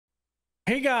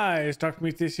Hey guys, Dr.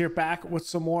 Meatheus here, back with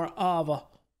some more of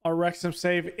our Wrexham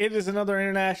save. It is another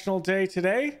international day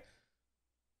today.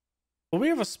 Well, we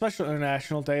have a special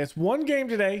international day. It's one game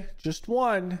today, just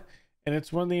one, and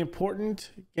it's one of the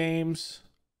important games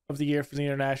of the year for the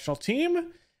international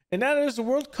team, and that is the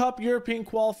World Cup European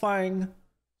qualifying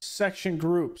section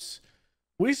groups.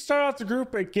 We start out the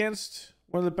group against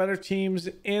one of the better teams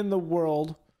in the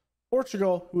world,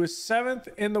 Portugal, who is 7th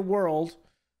in the world.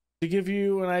 To give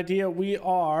you an idea, we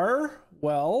are,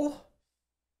 well,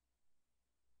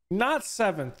 not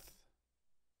 7th.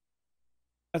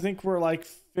 I think we're like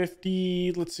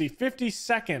 50, let's see,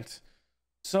 52nd.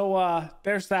 So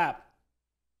there's that.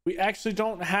 We actually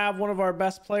don't have one of our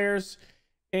best players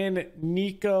in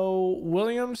Nico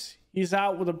Williams. He's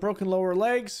out with a broken lower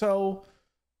leg, so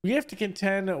we have to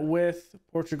contend with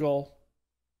Portugal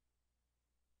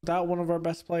without one of our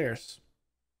best players.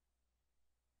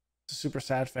 It's a super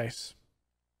sad face.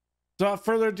 So without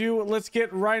further ado, let's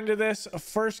get right into this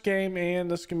first game, and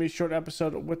this is gonna be a short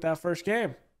episode with that first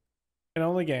game and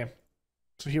only game.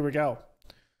 So here we go.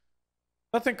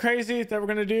 Nothing crazy that we're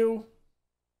gonna do.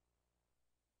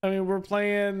 I mean, we're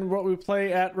playing what we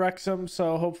play at Wrexham,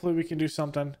 so hopefully we can do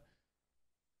something.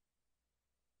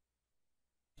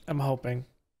 I'm hoping,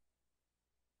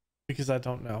 because I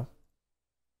don't know.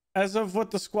 As of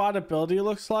what the squad ability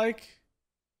looks like,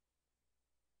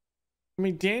 I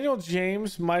mean, Daniel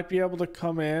James might be able to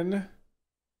come in,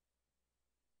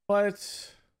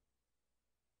 but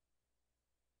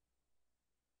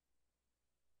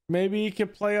maybe he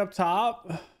could play up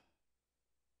top.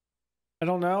 I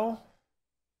don't know.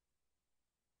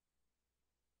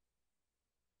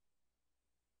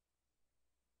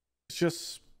 It's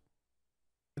just,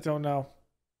 I don't know.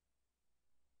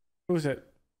 Who's it?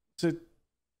 Is it?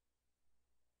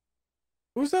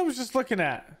 Who's that I was just looking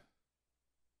at?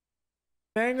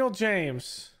 Daniel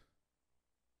James.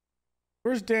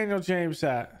 Where's Daniel James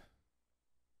at?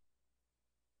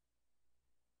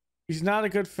 He's not a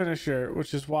good finisher,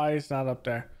 which is why he's not up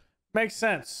there. Makes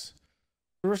sense.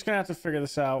 We're just gonna have to figure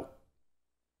this out.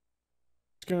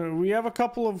 We have a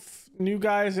couple of new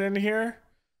guys in here.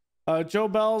 Joe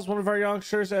Bell's one of our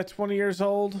youngsters at 20 years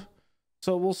old.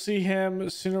 So we'll see him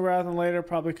sooner rather than later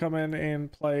probably come in and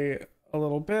play a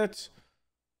little bit.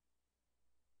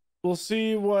 We'll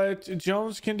see what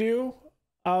Jones can do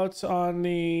out on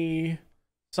the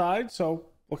side. So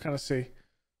we'll kind of see.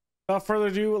 Without further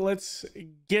ado, let's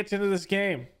get into this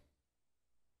game.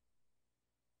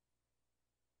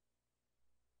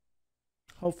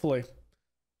 Hopefully.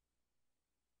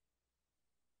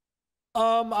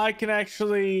 I can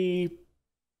actually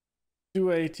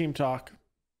do a team talk.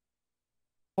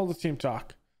 Hold the team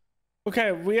talk.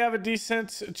 Okay, we have a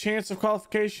decent chance of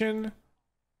qualification.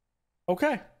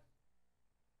 Okay.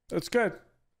 That's good.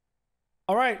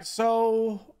 All right,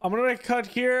 so I'm gonna make a cut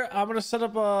here. I'm gonna set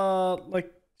up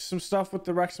like some stuff with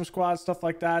the Wrexham squad, stuff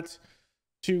like that,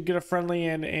 to get a friendly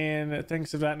in and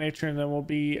things of that nature, and then we'll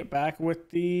be back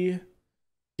with the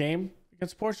game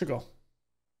against Portugal.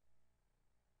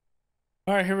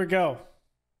 All right, here we go.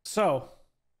 So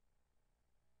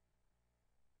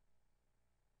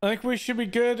I think we should be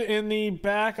good in the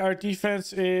back. Our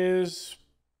defense is,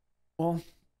 well,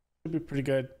 should be pretty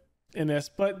good in this,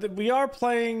 but we are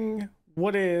playing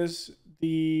what is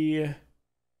the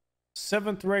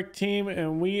 7th ranked team,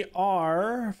 and we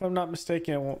are, if I'm not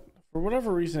mistaken, for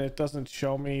whatever reason it doesn't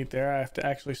show me there. I have to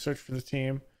actually search for the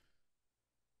team,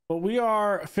 but we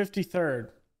are 53rd.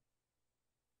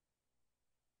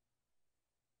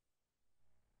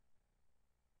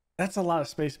 That's a lot of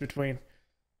space between.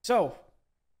 So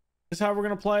this is how we're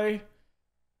gonna play.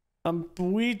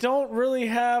 We don't really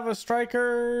have a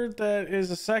striker that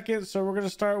is a second, so we're gonna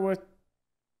start with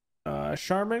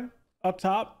Sharman up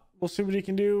top. We'll see what he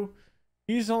can do.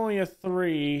 He's only a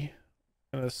 3.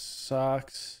 This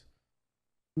sucks.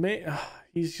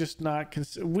 He's just not.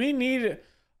 We need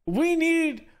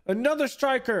another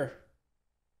striker.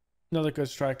 Another good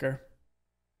striker.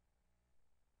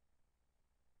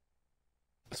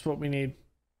 That's what we need.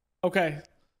 Okay,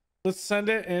 let's send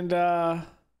it, and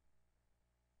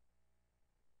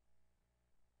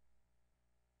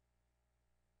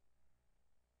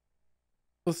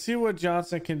let's see what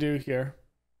Johnson can do here.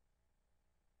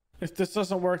 If this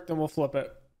doesn't work, then we'll flip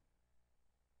it.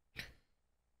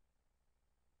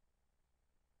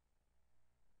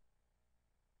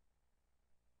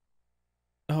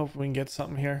 I hope we can get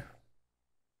something here.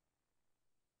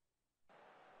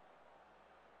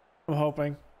 I'm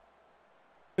hoping.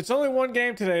 It's only one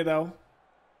game today, though.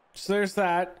 So there's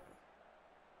that.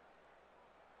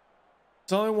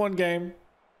 It's only one game.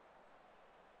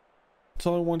 It's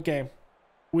only one game.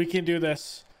 We can do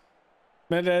this.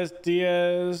 Mendes,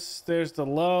 Diaz. There's the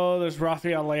low. There's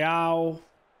Rafael Leao.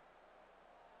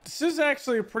 This is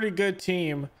actually a pretty good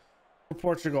team for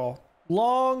Portugal.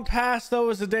 Long past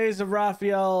those the days of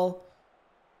of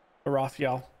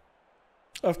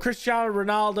Cristiano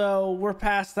Ronaldo. We're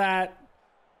past that.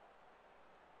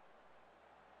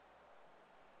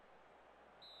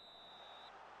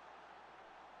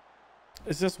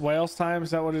 Is this Wales time?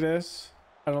 Is that what it is?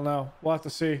 I don't know. We'll have to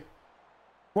see.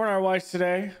 We're in our whites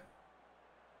today.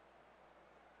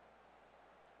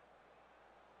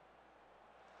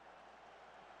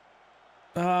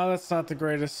 That's not the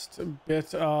greatest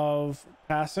bit of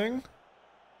passing.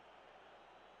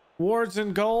 Ward's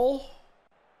in goal.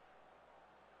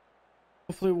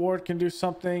 Hopefully Ward can do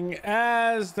something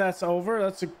as that's over.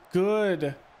 That's a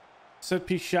good set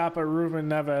piece shot by Ruben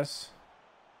Neves.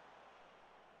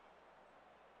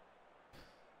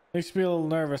 Makes me a little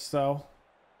nervous though.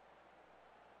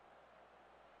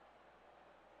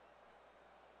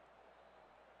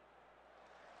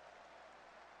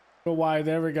 Go wide.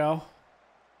 There we go.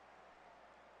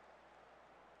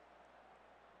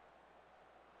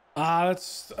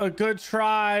 That's a good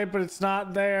try, but it's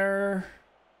not there.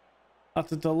 Not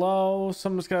the Delo.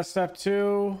 Someone's got a step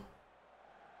two.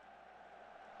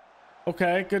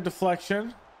 Okay, good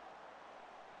deflection.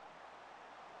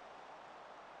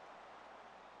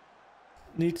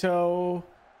 Nito,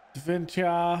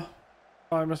 Vintia.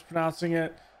 Oh, I'm mispronouncing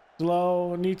it.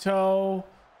 Delo, Nito.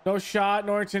 No shot.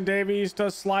 Norrington Davies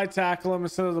does slide tackle him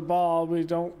instead of the ball.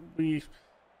 We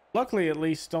luckily at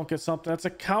least don't get something. That's a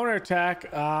counter attack.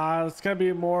 It's gonna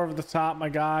be more over the top, my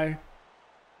guy.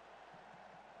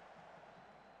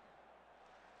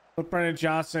 Let Brennan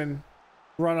Johnson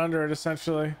run under it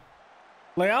essentially.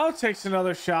 Leao takes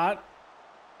another shot.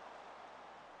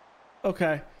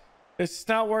 Okay, it's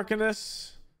not working.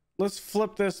 This, let's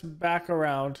flip this back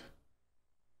around.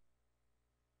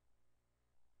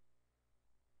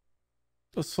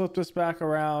 Let's flip this back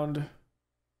around.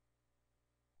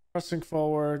 Pressing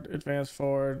forward, advance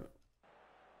forward.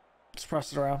 Let's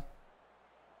press it around.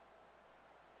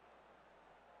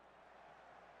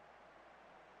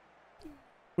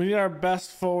 We need our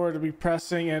best forward to be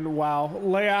pressing, and wow,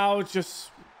 Leao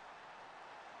just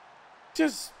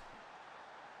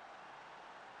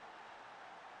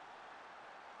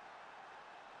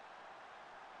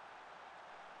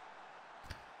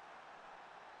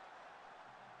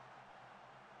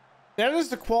that is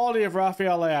the quality of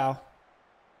Rafael Leao.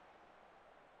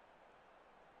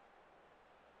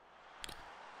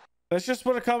 That's just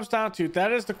what it comes down to.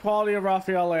 That is the quality of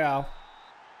Rafael Leao.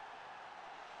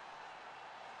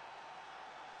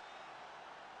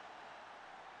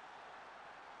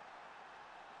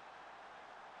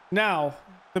 Now,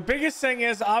 the biggest thing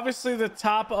is obviously the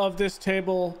top of this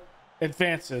table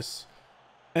advances.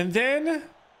 And then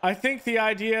I think the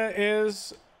idea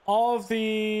is all of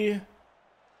the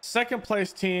second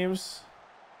place teams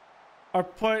are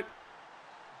put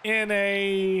in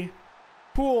a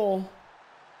pool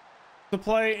to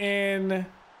play in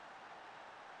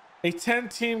a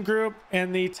 10-team group,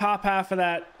 and the top half of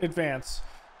that advance.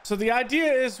 So the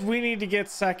idea is we need to get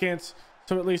second,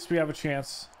 so at least we have a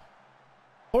chance.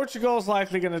 Portugal is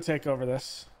likely going to take over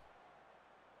this.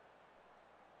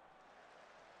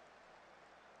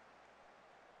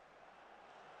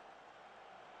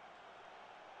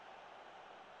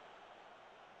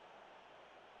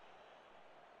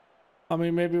 I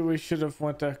mean, maybe we should have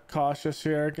went to cautious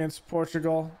here against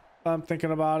Portugal. I'm thinking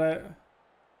about it.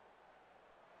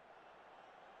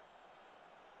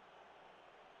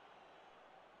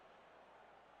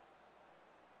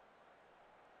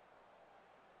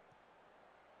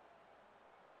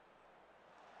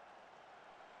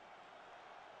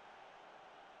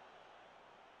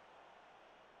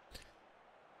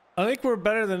 I think we're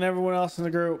better than everyone else in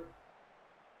the group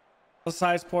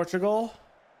besides Portugal.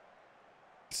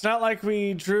 It's not like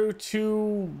we drew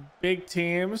two big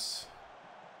teams.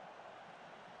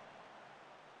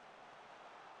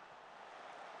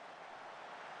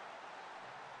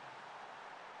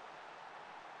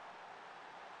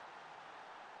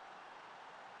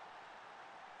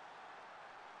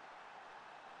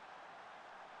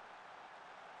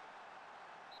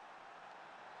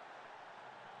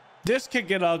 This could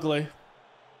get ugly.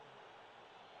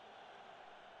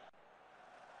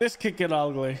 This could get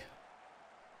ugly.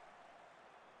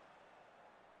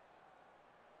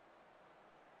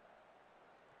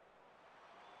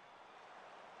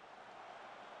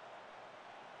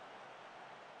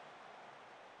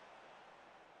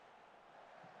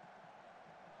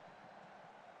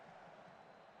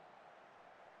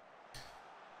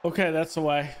 Okay, that's the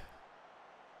way.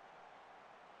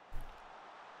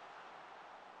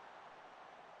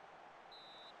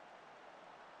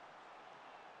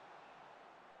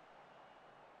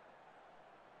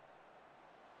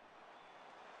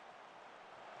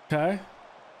 Okay.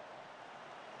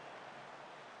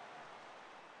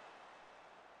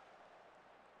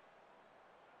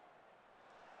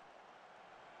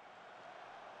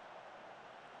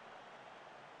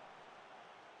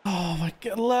 Oh my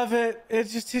god, love it. It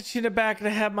just hits you in the back of the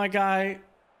head, my guy.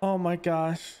 Oh my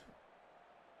gosh.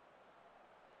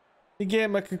 He gave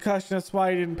him a concussion. That's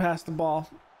why he didn't pass the ball.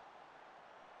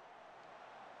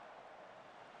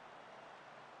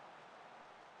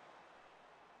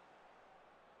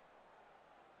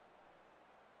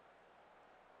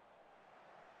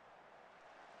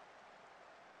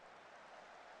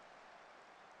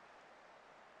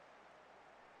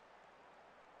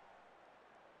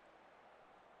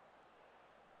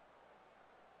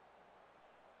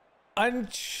 I'm...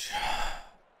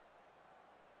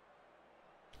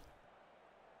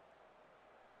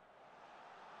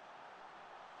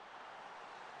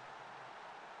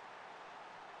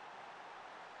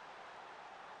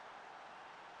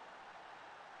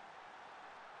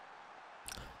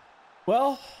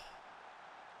 Well...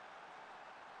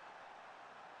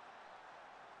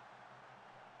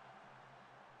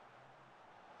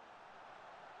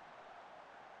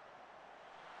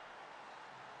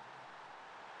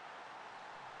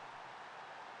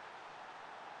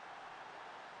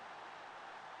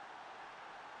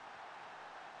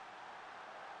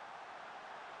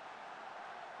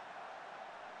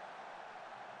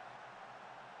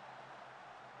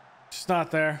 Just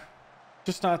not there.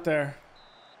 Just not there.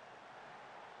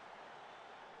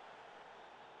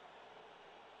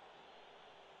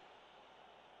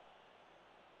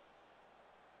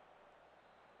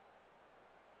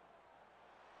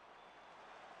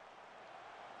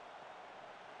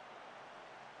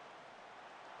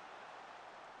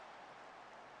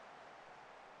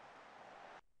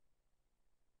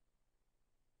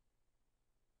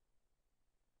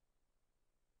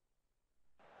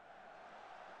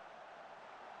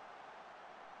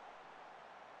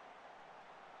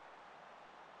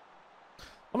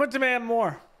 I'm gonna demand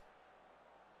more.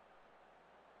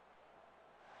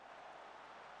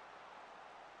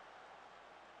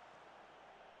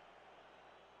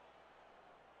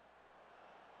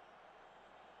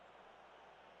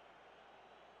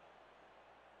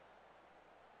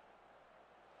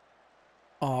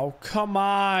 Oh, come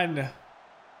on.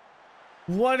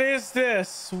 What is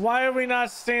this? Why are we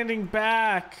not standing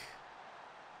back?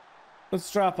 Let's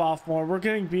drop off more. We're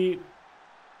getting beat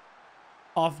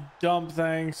off dumb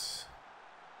things.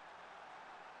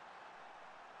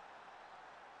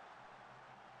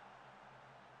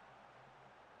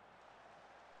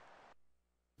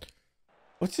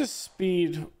 What's his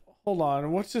speed? Hold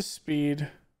on. What's his speed?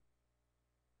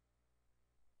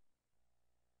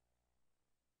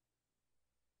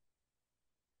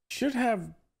 Should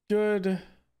have good...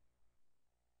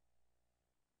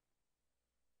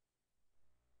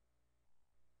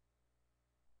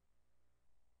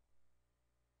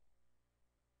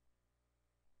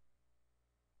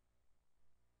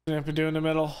 Have to do in the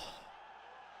middle.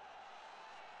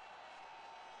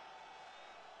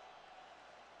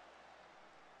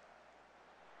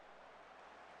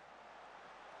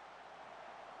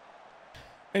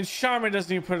 And Sharman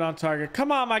doesn't even put it on target.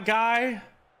 Come on, my guy.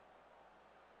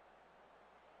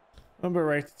 I'm gonna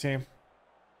berate the team.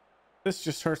 This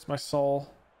just hurts my soul.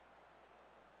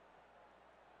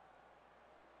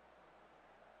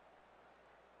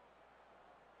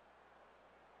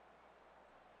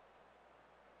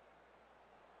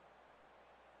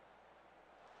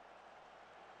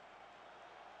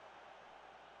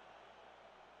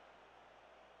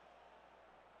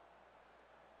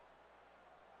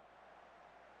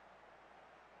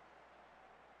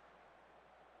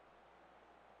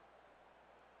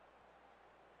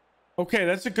 Okay,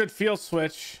 that's a good field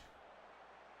switch.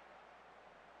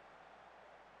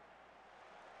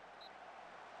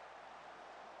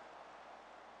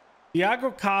 Iago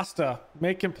Costa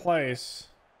making plays.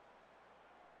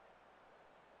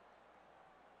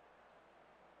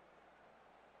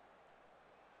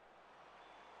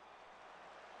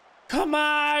 Come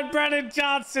on, Brennan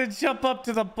Johnson, jump up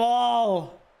to the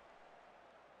ball.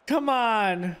 Come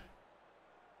on.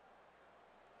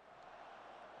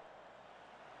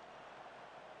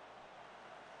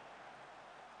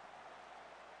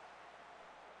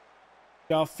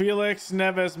 Yo, Felix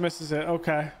Neves misses it.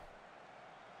 Okay.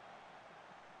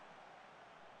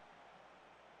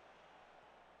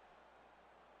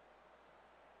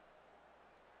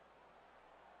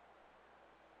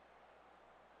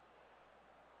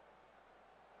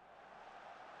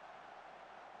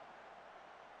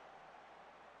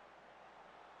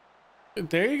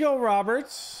 There you go,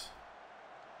 Roberts.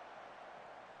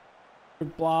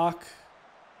 Good block.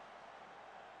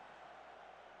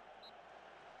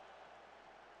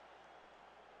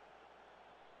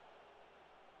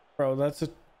 Bro, that's a...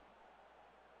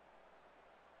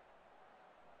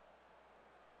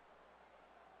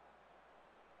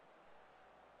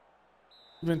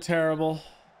 been terrible.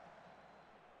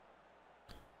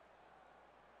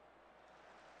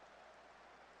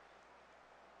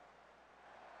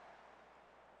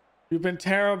 You've been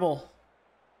terrible.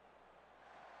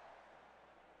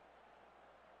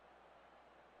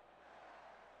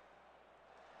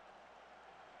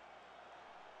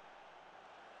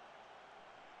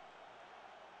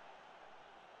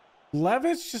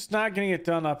 Levitt's just not getting it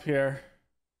done up here.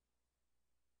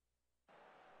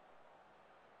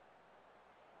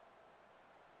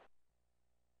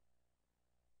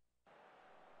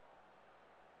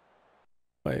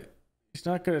 Wait, he's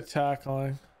not good at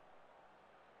tackling.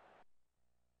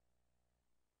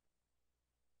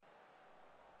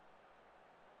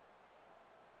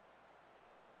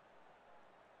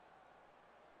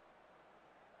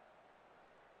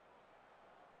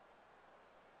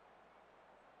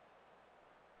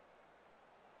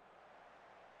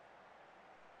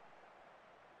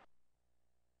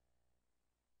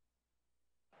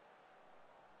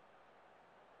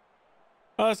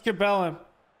 Oh, let's get Bellin.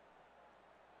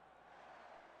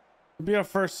 It'll be our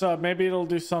first sub. Maybe it'll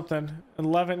do something.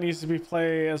 And Levitt needs to be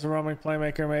play as a roaming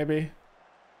playmaker, maybe.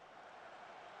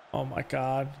 Oh my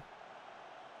god.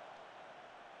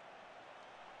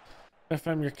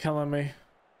 FM, you're killing me.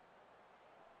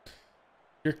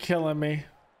 You're killing me.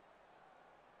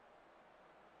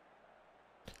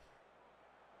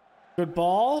 Good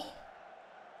ball.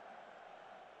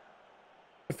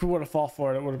 If we would have fall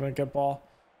for it, it would have been a good ball.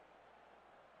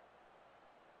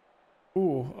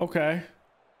 Ooh, okay.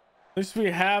 At least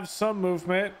we have some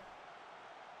movement.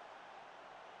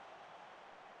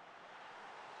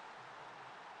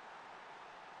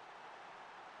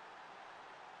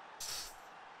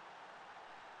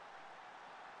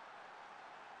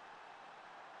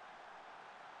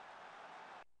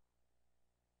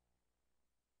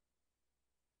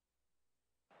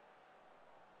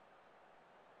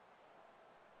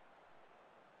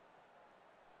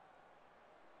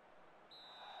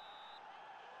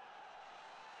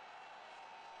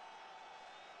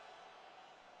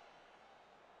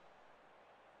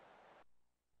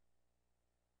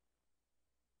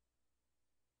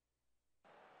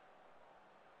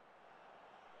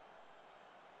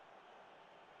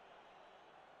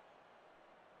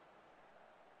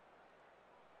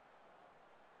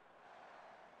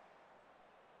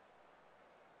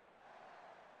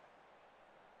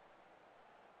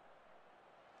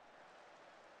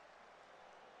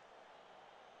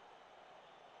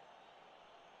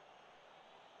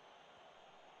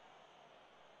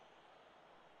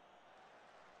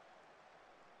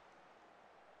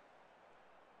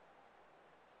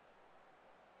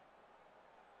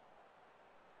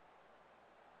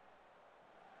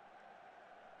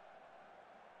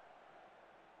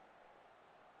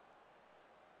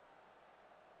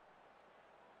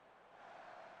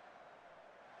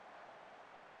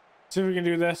 See if we can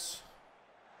do this.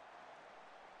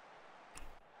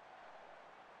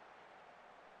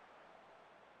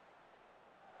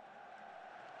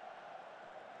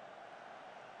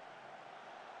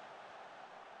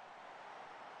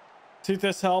 See if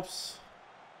this helps.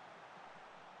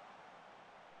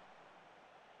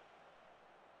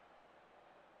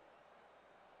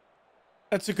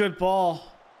 That's a good ball.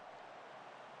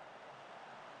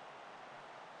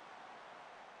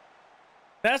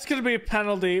 That's going to be a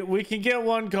penalty. We can get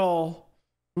one goal.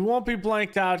 We won't be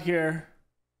blanked out here.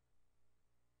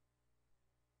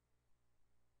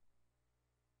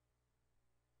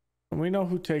 And we know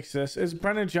who takes this. It's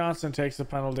Brennan Johnson takes the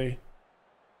penalty.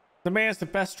 The man's the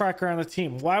best striker on the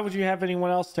team. Why would you have anyone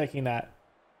else taking that?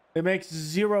 It makes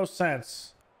zero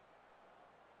sense.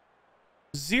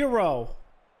 Zero.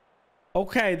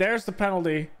 Okay, there's the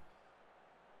penalty.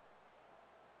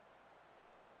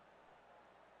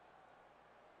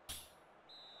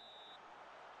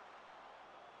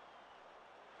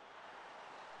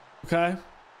 Okay.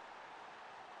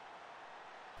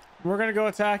 We're going to go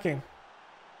attacking.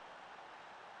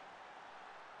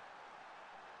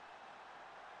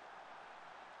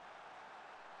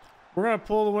 We're going to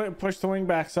pull the wing, push the wing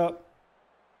backs up.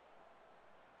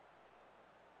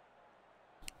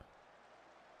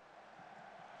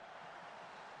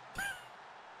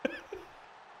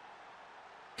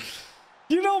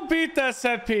 You don't beat that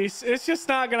set piece. It's just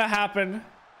not going to happen.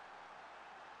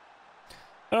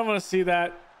 I don't want to see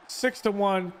that.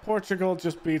 6-1. Portugal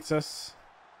just beats us.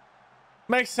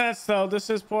 Makes sense though. This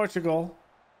is Portugal.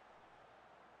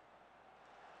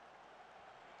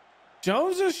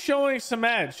 Jones is showing some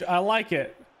edge. I like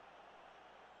it.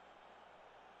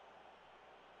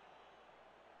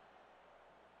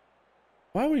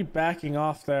 Why are we backing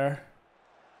off there?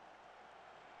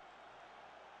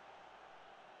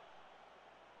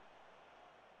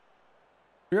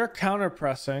 We're counter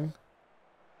pressing.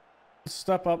 Let's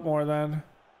step up more then.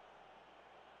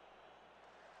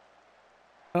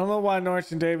 I don't know why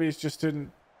Norton Davies just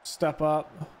didn't step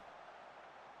up.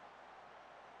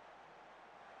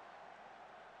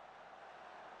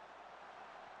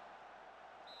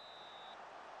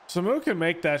 Samu can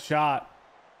make that shot.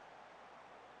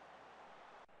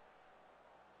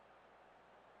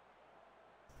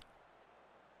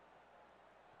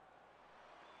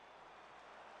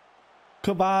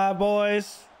 Goodbye,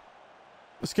 boys.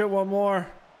 Let's get one more.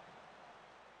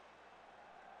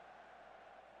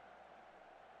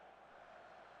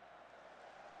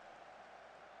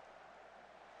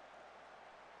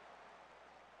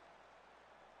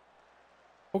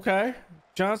 Okay.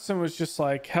 Johnson was just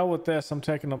like, hell with this. I'm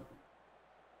taking a...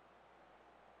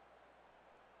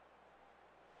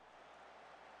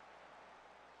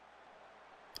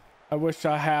 I wish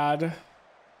I had.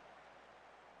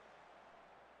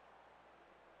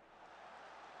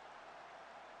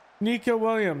 Nico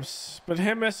Williams, but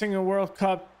him missing a World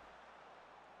Cup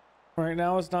right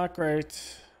now is not great.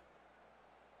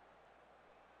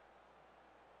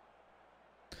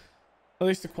 At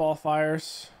least the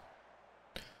qualifiers.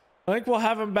 I think we'll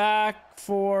have him back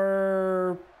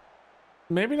for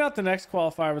maybe not the next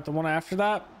qualifier, but the one after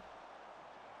that.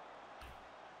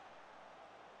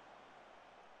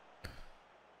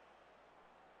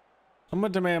 I'm gonna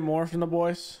demand more from the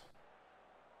boys.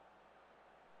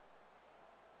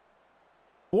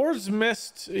 Ward's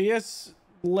missed. He has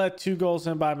let 2 goals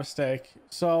in by mistake.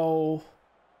 So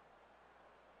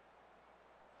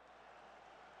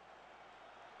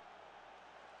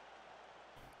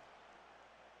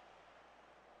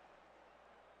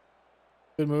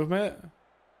good movement.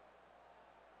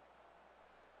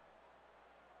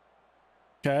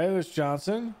 Okay, there's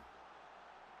Johnson.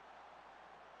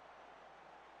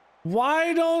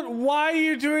 Why are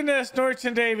you doing this,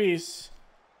 Norton Davies?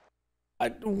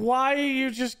 Why are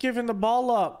you just giving the ball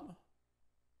up?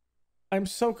 I'm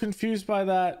so confused by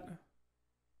that.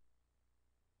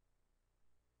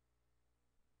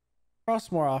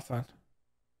 Cross more often.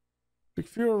 Take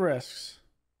fewer risks.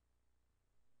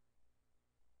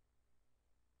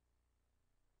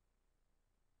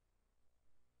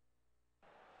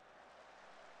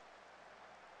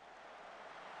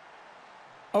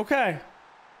 Okay.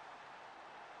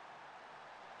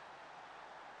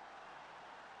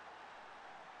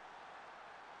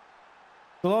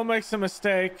 Delo makes a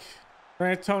mistake. Or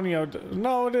Antonio.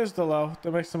 No, it is Delo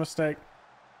that makes a mistake.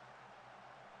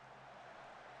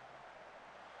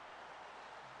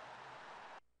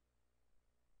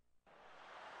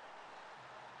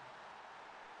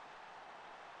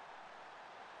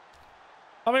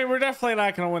 I mean, we're definitely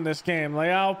not going to win this game.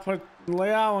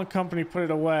 Leao and company put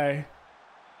it away.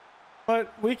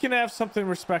 But we can have something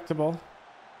respectable.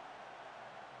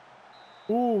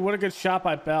 Ooh, what a good shot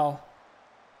by Bell.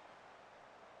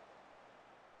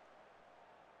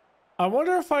 I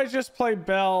wonder if I just play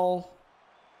Bell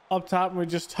up top and we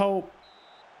just hope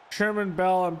Sherman,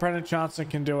 Bell, and Brennan Johnson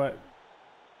can do it.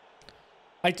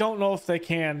 I don't know if they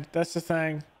can. That's the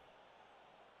thing.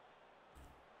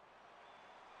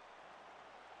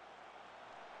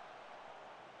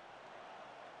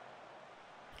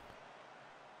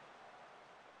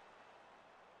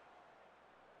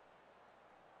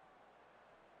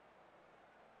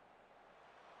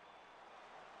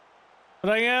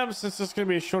 But I am, since it's going to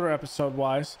be a shorter episode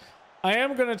wise, I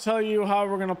am going to tell you how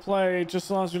we're going to play just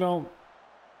as long as we don't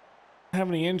have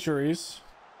any injuries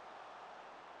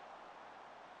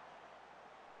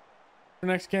for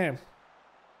next game.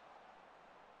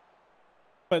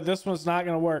 But this one's not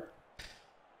going to work.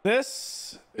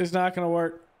 This is not going to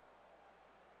work.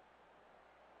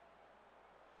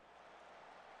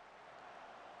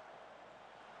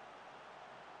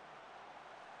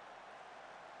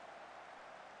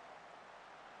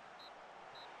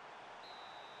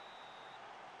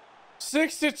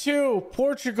 Six to 2,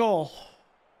 Portugal.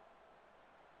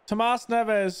 Tomas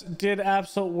Neves did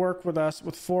absolute work with us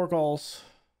with 4 goals.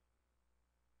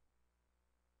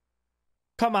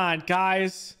 Come on,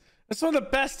 guys. That's one of the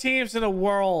best teams in the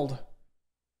world.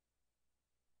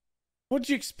 What'd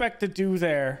you expect to do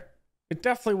there? It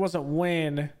definitely wasn't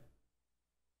win.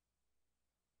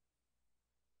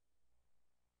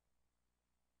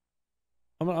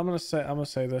 I'm gonna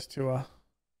say this to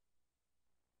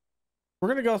we're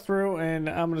going to go through and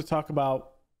I'm going to talk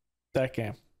about that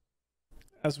game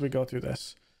as we go through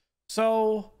this.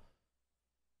 So,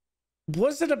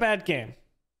 was it a bad game?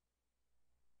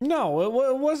 No,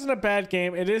 it wasn't a bad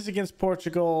game. It is against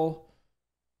Portugal.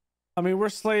 I mean, we're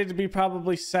slated to be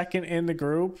probably second in the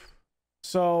group.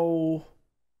 So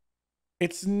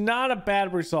it's not a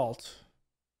bad result.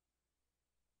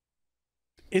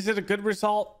 Is it a good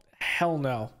result? Hell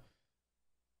no.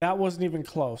 That wasn't even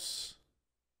close.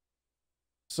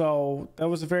 So that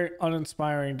was a very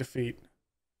uninspiring defeat.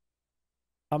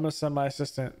 I'm going to send my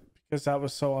assistant because that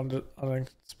was so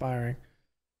uninspiring.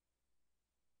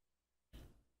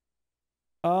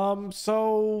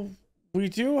 So we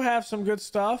do have some good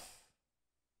stuff.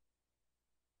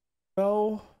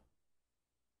 So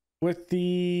with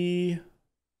the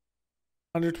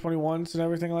under 21s and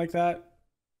everything like that.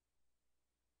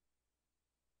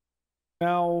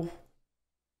 Now,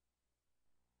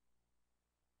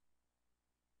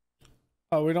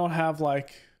 oh, we don't have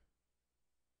like,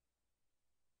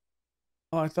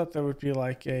 oh, I thought there would be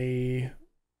like a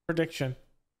prediction.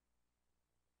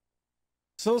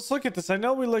 So let's look at this. I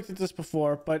know we looked at this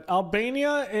before, but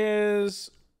Albania is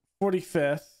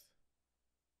 45th.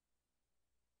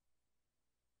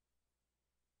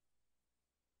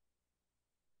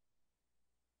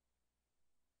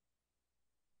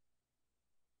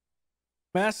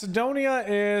 Macedonia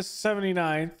is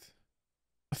 79th.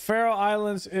 The Faroe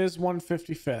Islands is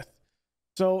 155th.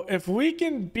 So if we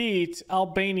can beat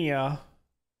Albania,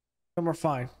 then we're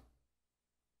fine.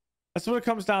 That's what it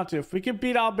comes down to. If we can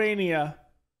beat Albania,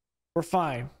 we're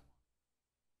fine.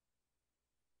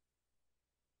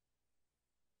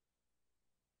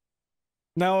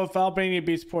 Now, if Albania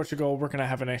beats Portugal, we're going to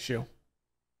have an issue.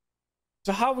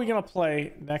 So how are we going to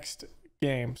play next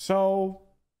game? So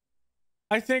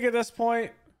I think at this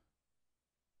point,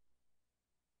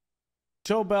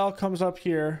 Joe Bell comes up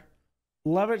here.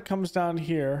 Levitt comes down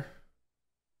here.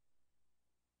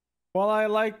 While I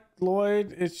like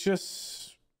Lloyd, it's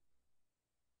just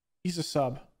he's a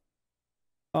sub.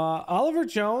 Oliver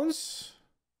Jones.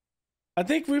 I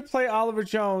think we play Oliver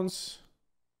Jones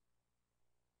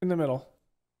in the middle.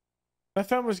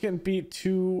 FM was getting beat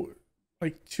too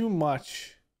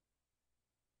much.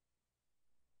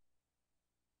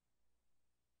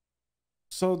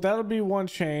 So that'll be one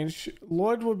change.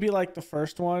 Lloyd would be like the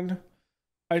first one.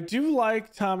 I do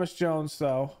like Thomas Jones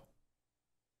though.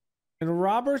 And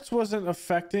Roberts wasn't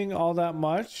affecting all that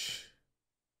much.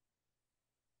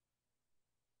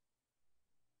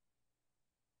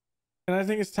 And I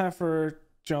think it's time for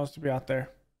Jones to be out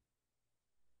there.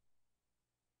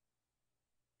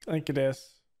 I think it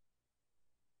is.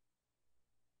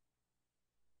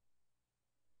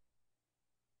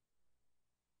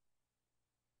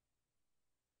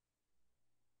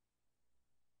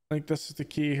 I think this is the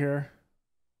key here.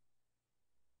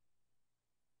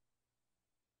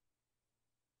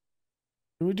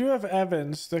 We do have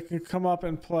Evans that can come up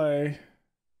and play.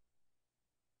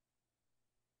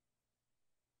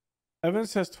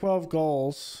 Evans has 12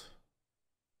 goals.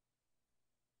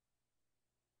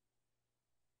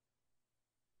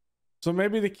 So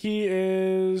maybe the key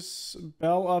is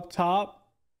Bell up top.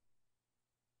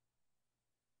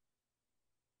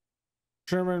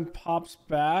 Sherman pops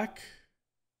back.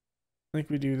 I think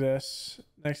we do this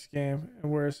next game.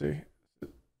 And where is he?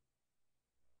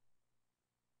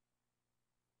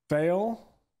 Fail.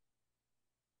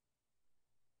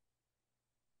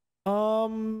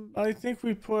 I think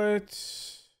we put,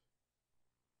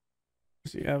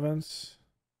 where's he, Evans?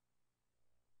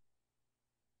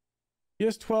 He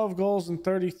has 12 goals and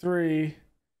 33.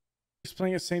 He's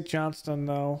playing at St. Johnston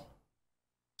though.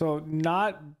 So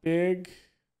not big.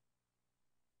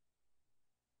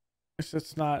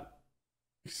 It's not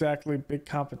exactly big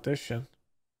competition.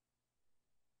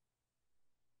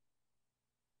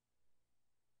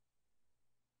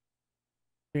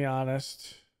 To be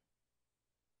honest.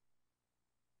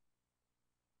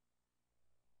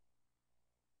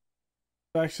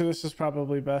 Actually, this is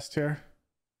probably best here.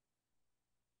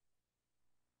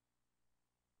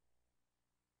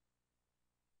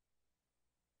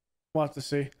 We'll have to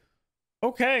see.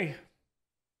 Okay.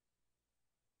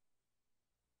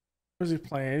 Where's he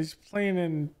playing? He's playing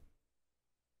in...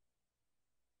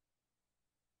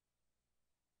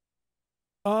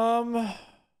 I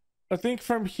think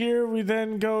from here we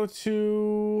then go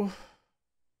to...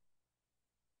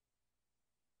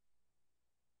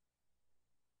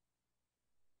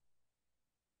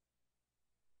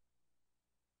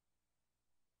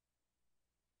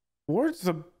 Ward's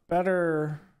the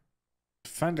better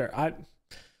defender.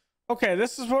 Okay,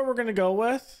 this is what we're gonna go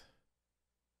with.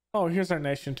 Oh, here's our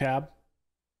nation tab.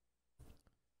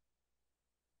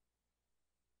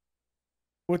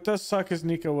 What does suck is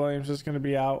Nico Williams is gonna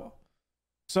be out.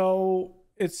 So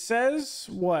it says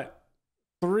what?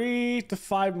 3 to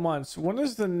 5 months. When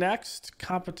is the next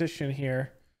competition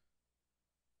here?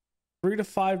 3 to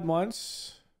 5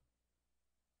 months.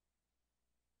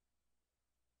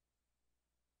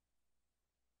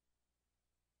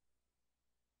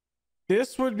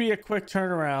 This would be a quick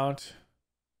turnaround.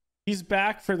 He's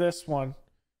back for this one.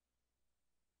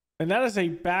 And that is a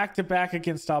back-to-back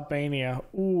against Albania.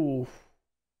 Ooh,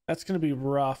 that's going to be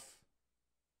rough.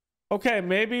 Okay,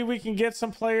 maybe we can get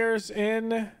some players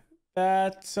in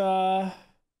that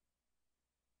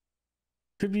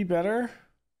could be better.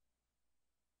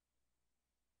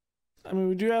 I mean,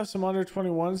 we do have some under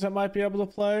 21s that might be able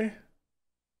to play.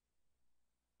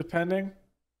 Depending.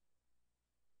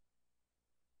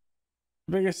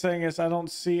 The biggest thing is I don't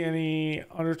see any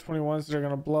under 21s that are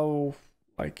going to blow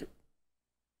like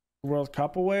World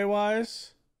Cup away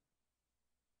wise.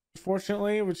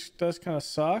 Unfortunately, which does kind of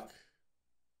suck.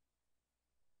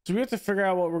 So we have to figure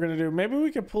out what we're going to do. Maybe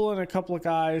we could pull in a couple of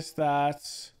guys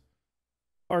that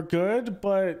are good,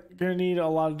 but going to need a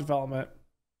lot of development.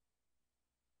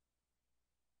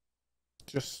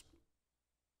 Just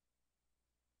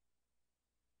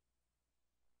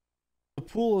the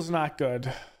pool is not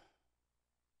good.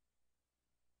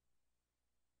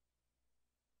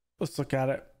 Let's look at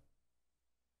it.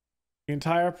 The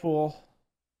entire pool.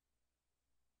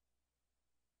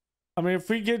 I mean, if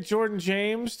we get Jordan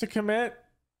James to commit,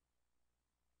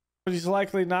 but he's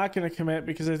likely not going to commit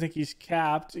because I think he's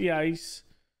capped. Yeah, he's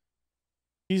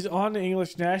on the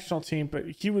English national team, but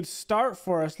he would start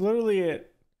for us literally at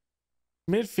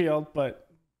midfield, but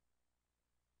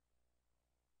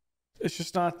it's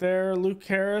just not there. Luke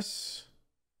Harris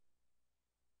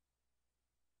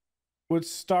would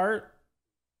start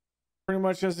pretty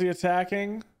much as the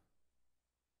attacking.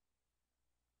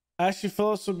 Ashley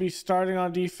Phillips would be starting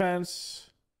on defense.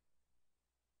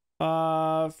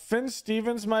 Finn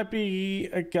Stevens might be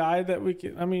a guy that we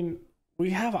can, I mean,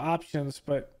 we have options,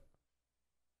 but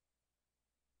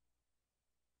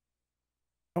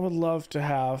I would love to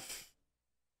have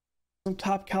some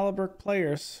top caliber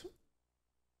players.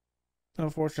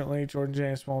 Unfortunately, Jordan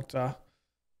James won't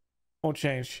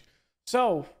change.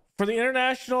 So for the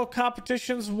international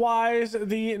competitions wise,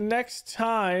 the next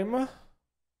time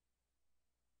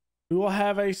we will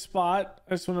have a spot,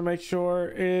 I just want to make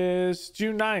sure, is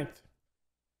June 9th.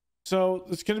 So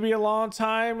it's going to be a long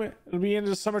time. It'll be into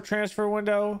the summer transfer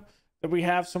window that we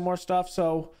have some more stuff.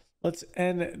 So let's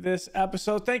end this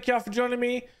episode. Thank y'all for joining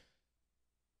me.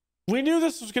 We knew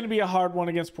this was going to be a hard one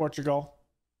against Portugal.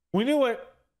 We knew it.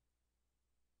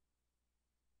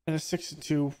 And a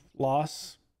 6-2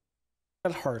 loss.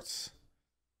 That hurts.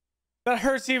 That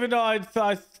hurts even though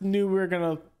I knew we were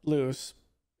going to lose.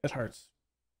 It hurts.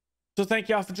 So thank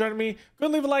y'all for joining me. Go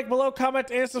leave a like below,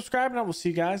 comment, and subscribe, and I will see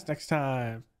you guys next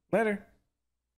time. Later.